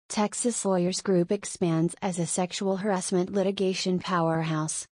Texas Lawyers Group expands as a sexual harassment litigation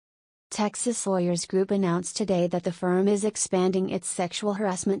powerhouse. Texas Lawyers Group announced today that the firm is expanding its sexual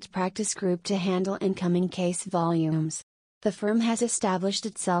harassment practice group to handle incoming case volumes. The firm has established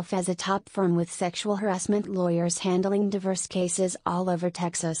itself as a top firm with sexual harassment lawyers handling diverse cases all over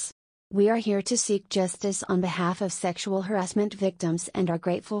Texas. "We are here to seek justice on behalf of sexual harassment victims and are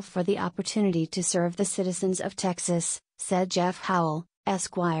grateful for the opportunity to serve the citizens of Texas," said Jeff Howell,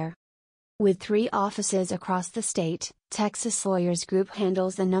 Esquire. With 3 offices across the state, Texas Lawyers Group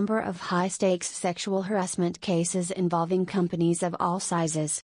handles a number of high-stakes sexual harassment cases involving companies of all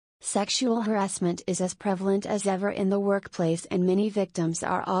sizes. Sexual harassment is as prevalent as ever in the workplace, and many victims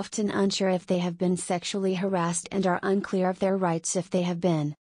are often unsure if they have been sexually harassed and are unclear of their rights if they have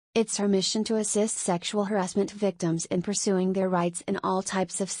been. It's our mission to assist sexual harassment victims in pursuing their rights in all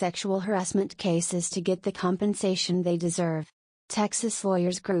types of sexual harassment cases to get the compensation they deserve. Texas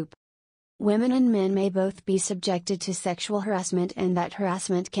Lawyers Group. Women and men may both be subjected to sexual harassment, and that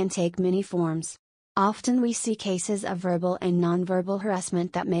harassment can take many forms. Often we see cases of verbal and nonverbal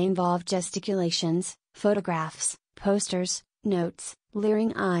harassment that may involve gesticulations, photographs, posters, notes,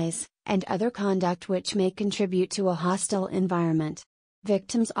 leering eyes, and other conduct which may contribute to a hostile environment.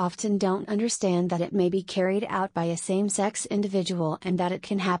 Victims often don't understand that it may be carried out by a same-sex individual and that it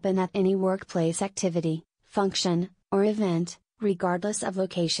can happen at any workplace activity, function, or event, regardless of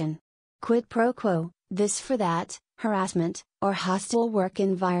location. Quid pro quo, this for that, harassment, or hostile work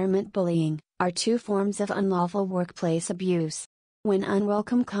environment bullying, are 2 forms of unlawful workplace abuse. When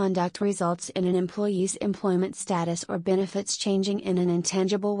unwelcome conduct results in an employee's employment status or benefits changing in an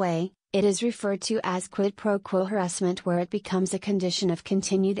intangible way, it is referred to as quid pro quo harassment, where it becomes a condition of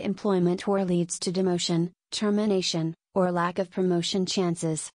continued employment or leads to demotion, termination, or lack of promotion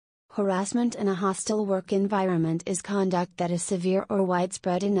chances. Harassment in a hostile work environment is conduct that is severe or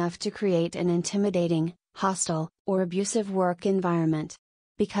widespread enough to create an intimidating, hostile, or abusive work environment.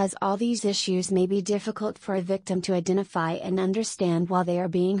 Because all these issues may be difficult for a victim to identify and understand while they are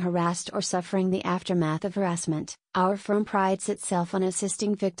being harassed or suffering the aftermath of harassment, our firm prides itself on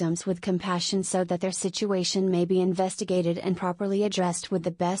assisting victims with compassion so that their situation may be investigated and properly addressed with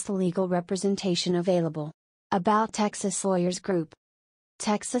the best legal representation available. About Texas Lawyers Group.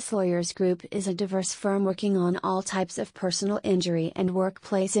 Texas Lawyers Group is a diverse firm working on all types of personal injury and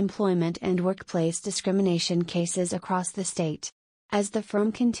workplace employment and workplace discrimination cases across the state. As the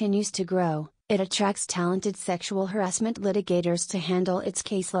firm continues to grow, it attracts talented sexual harassment litigators to handle its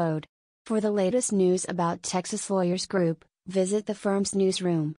caseload. For the latest news about Texas Lawyers Group, visit the firm's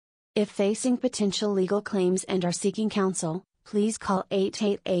newsroom. If facing potential legal claims and are seeking counsel, please call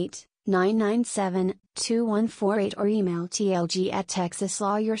 888-997-2148 or email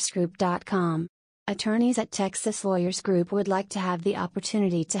tlg@texaslawyersgroup.com. Attorneys at Texas Lawyers Group would like to have the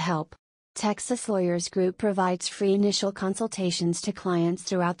opportunity to help. Texas Lawyers Group provides free initial consultations to clients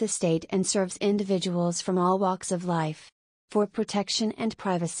throughout the state and serves individuals from all walks of life. For protection and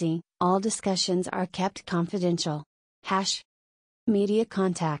privacy, all discussions are kept confidential. Media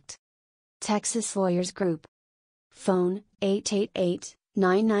contact. Texas Lawyers Group. Phone,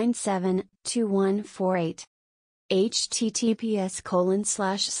 888-997-2148.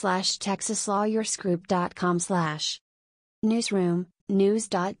 https://texaslawyersgroup.com/. Newsroom,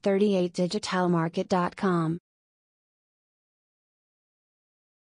 news.38digitalmarket.com.